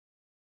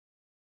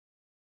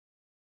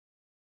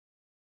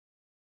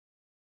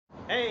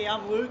Hey,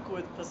 I'm Luke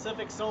with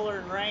Pacific Solar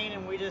and Rain,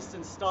 and we just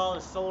installed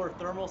a solar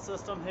thermal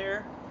system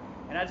here.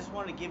 And I just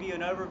wanted to give you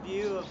an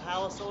overview of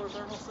how a solar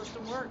thermal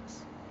system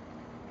works.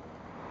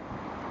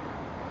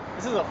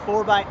 This is a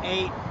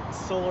 4x8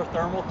 solar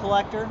thermal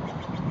collector.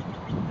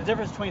 The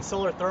difference between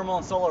solar thermal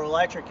and solar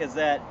electric is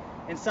that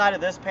inside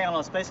of this panel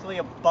is basically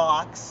a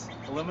box,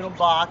 aluminum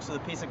box with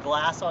a piece of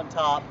glass on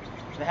top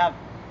that have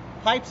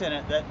pipes in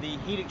it that the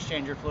heat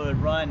exchanger fluid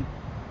run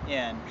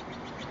in.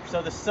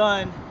 So the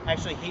sun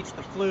actually heats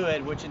the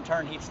fluid, which in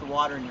turn heats the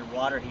water in your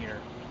water heater.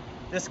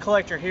 This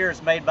collector here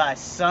is made by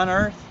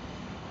Sunearth,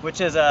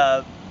 which is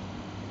a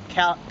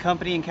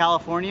company in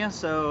California,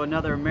 so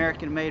another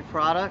American-made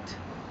product.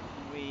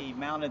 We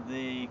mounted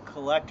the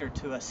collector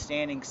to a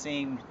standing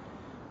seam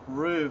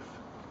roof,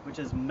 which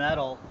is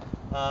metal.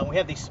 We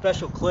have these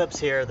special clips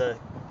here, the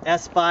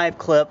S5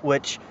 clip,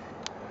 which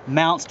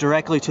mounts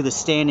directly to the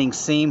standing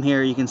seam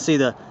here. You can see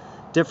the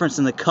difference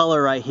in the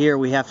color right here.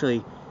 We have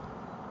to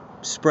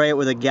spray it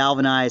with a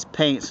galvanized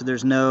paint so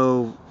there's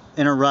no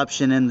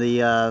interruption in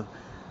the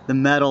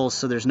metals,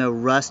 so there's no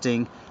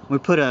rusting. We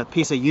put a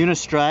piece of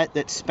unistrut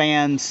that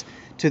spans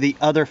to the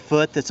other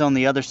foot that's on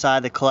the other side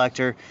of the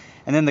collector,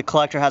 and then the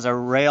collector has a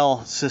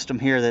rail system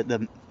here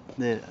that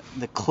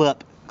the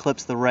clip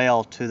clips the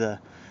rail to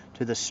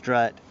the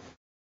strut.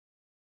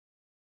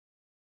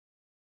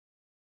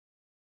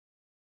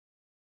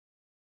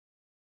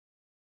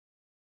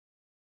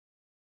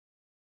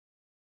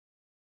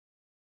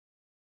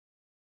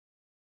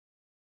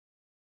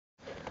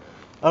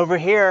 Over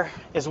here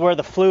is where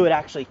the fluid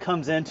actually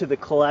comes into the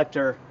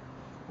collector.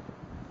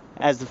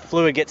 As the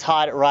fluid gets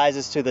hot, it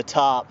rises to the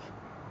top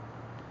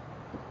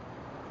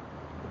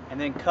and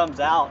then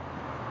comes out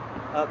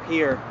up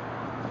here.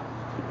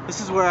 This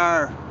is where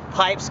our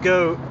pipes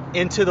go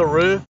into the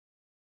roof.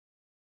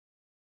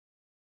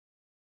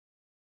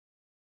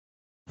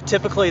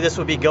 Typically this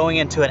would be going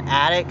into an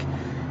attic.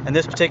 In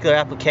this particular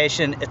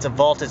application, it's a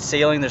vaulted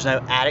ceiling. There's no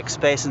attic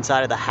space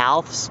inside of the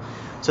house.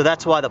 So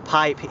that's why the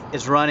pipe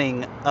is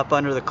running up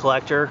under the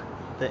collector,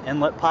 the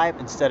inlet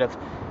pipe, instead of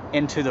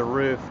into the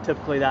roof.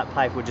 Typically that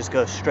pipe would just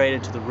go straight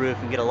into the roof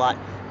and get a lot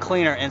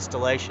cleaner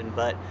installation,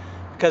 but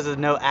because of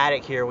no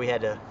attic here, we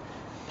had to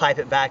pipe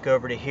it back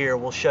over to here.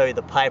 We'll show you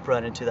the pipe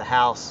run into the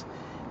house.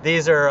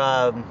 These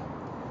are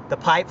the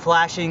pipe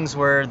flashings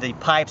where the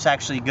pipes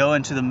actually go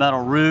into the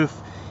metal roof.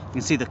 You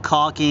can see the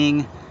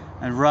caulking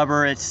and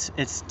rubber.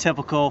 It's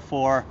typical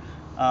for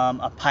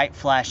a pipe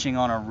flashing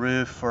on a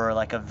roof or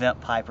like a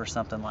vent pipe or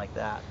something like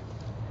that.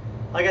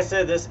 Like I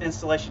said, this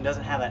installation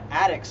doesn't have an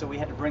attic, so we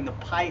had to bring the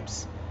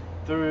pipes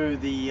through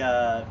the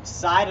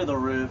side of the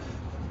roof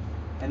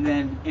and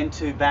then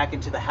back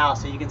into the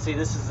house. So you can see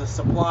this is the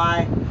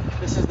supply,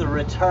 this is the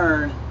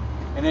return,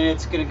 and then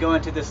it's going to go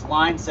into this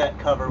line set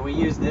cover. We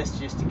use this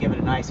just to give it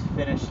a nice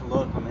finished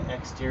look on the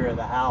exterior of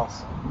the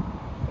house.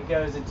 It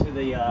goes into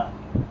the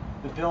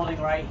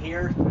building right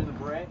here through the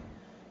brick.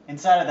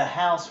 Inside of the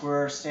house,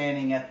 we're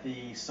standing at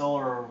the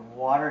solar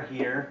water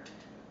heater.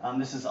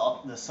 This is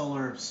the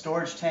solar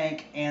storage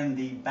tank and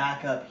the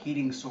backup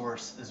heating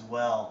source as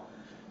well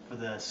for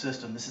the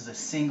system. This is a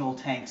single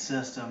tank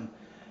system.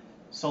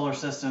 Solar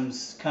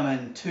systems come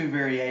in two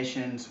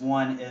variations.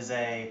 One is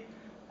a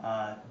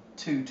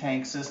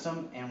 2-tank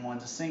system and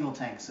one's a single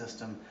tank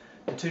system.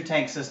 The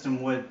 2-tank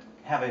system would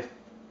have a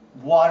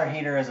water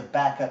heater as a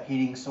backup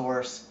heating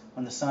source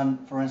when the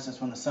sun, for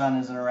instance, when the sun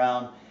isn't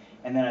around,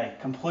 and then a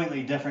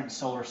completely different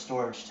solar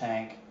storage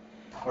tank,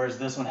 whereas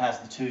this one has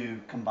the two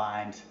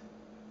combined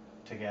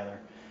together.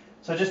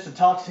 So just to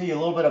talk to you a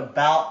little bit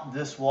about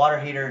this water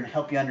heater and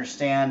help you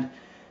understand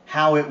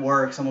how it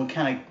works, and we'll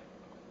kind of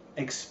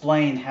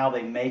explain how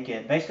they make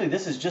it. Basically,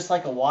 this is just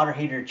like a water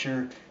heater at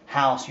your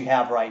house you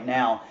have right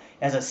now.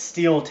 It has a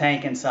steel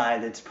tank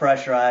inside that's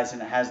pressurized,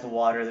 and it has the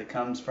water that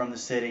comes from the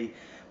city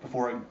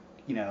before it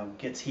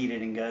gets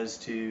heated and goes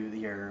to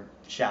your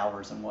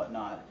showers and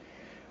whatnot.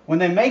 When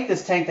they make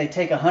this tank, they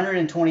take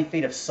 120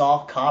 feet of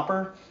soft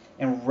copper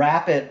and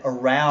wrap it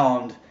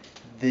around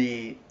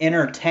the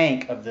inner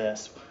tank of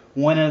this.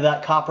 One end of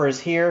that copper is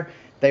here.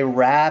 They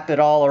wrap it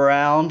all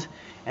around,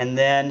 and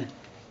then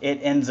it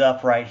ends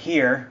up right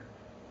here.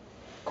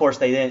 Of course,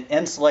 they then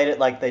insulate it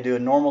like they do a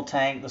normal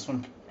tank. This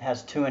one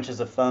has 2 inches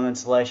of foam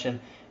insulation,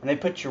 and they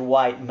put your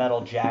white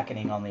metal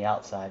jacketing on the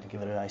outside to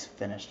give it a nice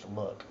finished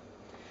look.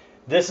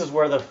 This is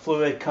where the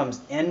fluid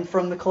comes in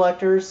from the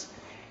collectors,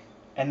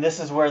 and this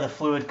is where the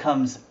fluid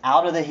comes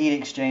out of the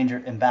heat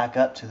exchanger and back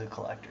up to the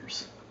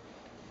collectors.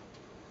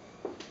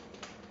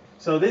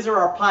 So these are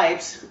our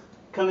pipes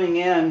coming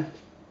in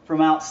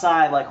from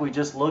outside like we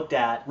just looked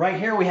at. Right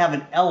here we have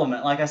an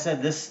element. Like I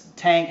said, this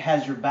tank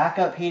has your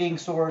backup heating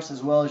source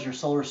as well as your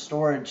solar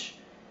storage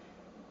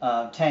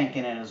tank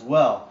in it as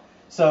well.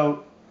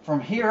 So from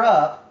here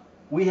up,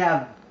 we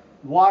have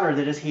water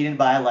that is heated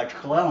by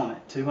electrical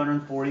element,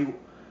 240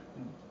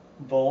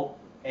 volt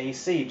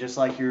AC, just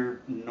like your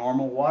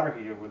normal water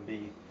heater would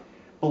be.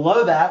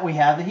 Below that, we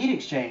have the heat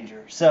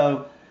exchanger.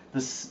 So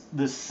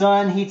the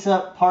sun heats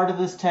up part of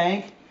this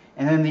tank,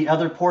 and then the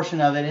other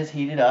portion of it is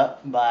heated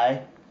up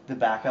by the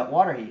backup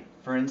water heat.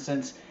 For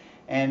instance,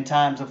 and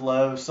times of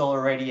low solar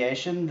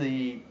radiation,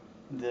 the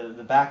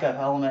backup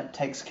element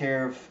takes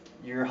care of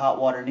your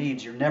hot water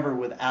needs. You're never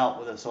without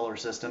with a solar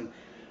system,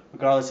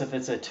 regardless if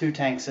it's a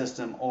 2-tank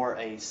system or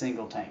a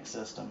single tank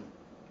system.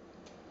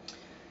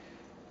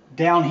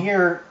 Down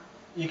here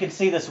you can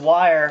see this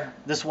wire.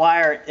 This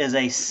wire is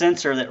a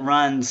sensor that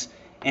runs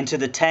into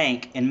the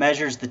tank and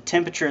measures the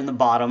temperature in the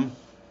bottom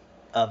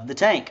of the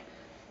tank.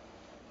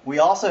 We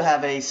also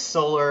have a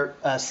solar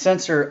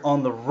sensor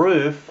on the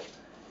roof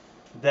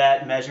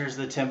that measures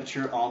the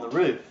temperature on the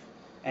roof.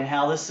 And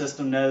how this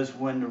system knows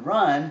when to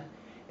run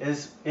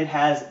is it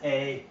has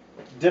a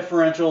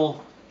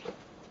differential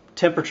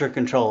temperature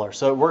controller.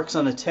 So it works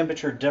on a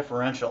temperature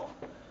differential.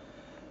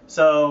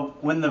 So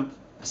when the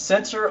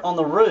sensor on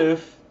the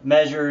roof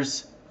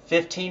measures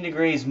 15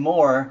 degrees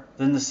more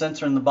than the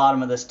sensor in the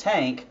bottom of this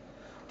tank,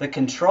 the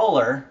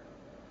controller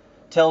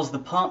tells the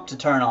pump to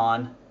turn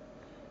on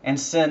and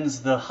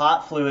sends the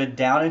hot fluid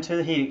down into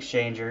the heat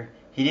exchanger,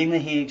 heating the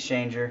heat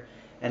exchanger,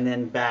 and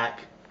then back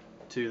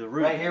to the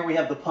roof. Right here we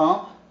have the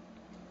pump,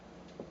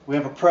 we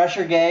have a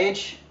pressure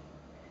gauge,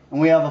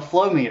 and we have a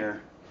flow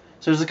meter.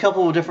 So there's a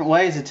couple of different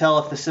ways to tell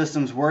if the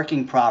system's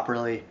working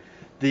properly.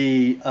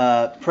 The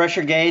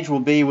pressure gauge will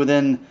be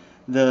within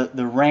the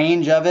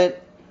range of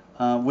it.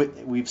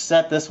 We've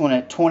set this one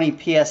at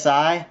 20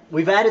 psi.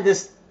 We've added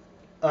this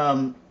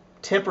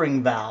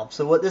tempering valve.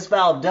 So what this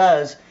valve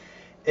does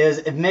is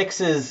it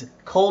mixes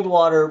cold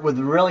water with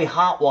really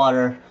hot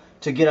water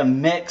to get a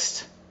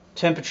mixed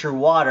temperature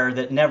water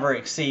that never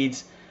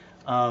exceeds,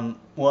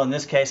 well, in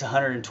this case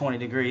 120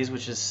 degrees,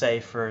 which is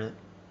safe for,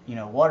 you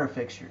know, water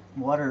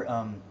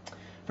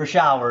for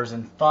showers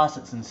and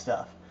faucets and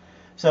stuff.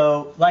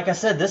 So like I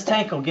said, this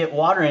tank will get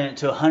water in it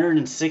to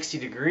 160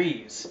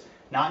 degrees.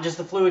 Not just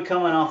the fluid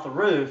coming off the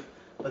roof,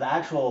 but the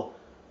actual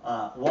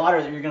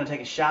water that you're going to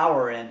take a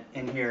shower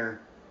in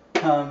here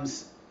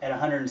comes at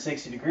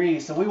 160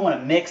 degrees. So we want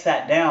to mix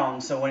that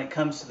down so when it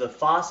comes to the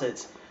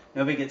faucets,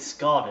 nobody gets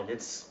scalded.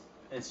 It's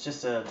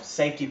just a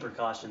safety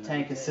precaution. The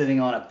tank is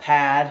sitting on a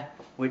pad,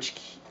 which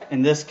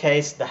in this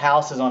case the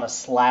house is on a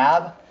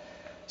slab.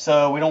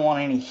 So we don't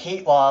want any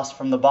heat loss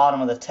from the bottom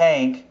of the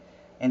tank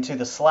into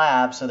the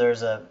slab. So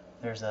there's a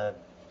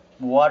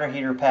water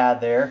heater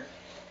pad there. In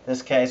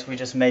this case we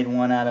just made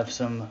one out of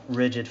some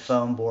rigid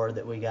foam board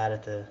that we got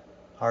at the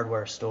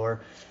hardware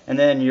store. And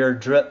then your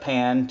drip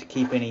pan to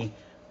keep any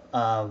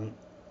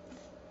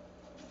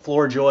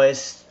floor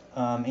joists,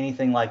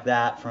 anything like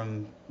that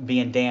from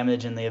being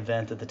damaged in the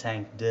event that the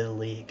tank did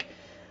leak.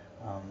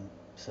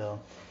 So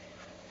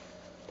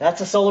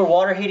that's a solar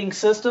water heating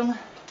system.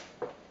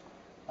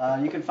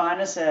 You can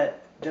find us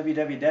at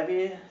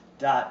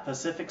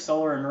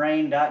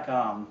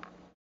www.pacificsolarandrain.com.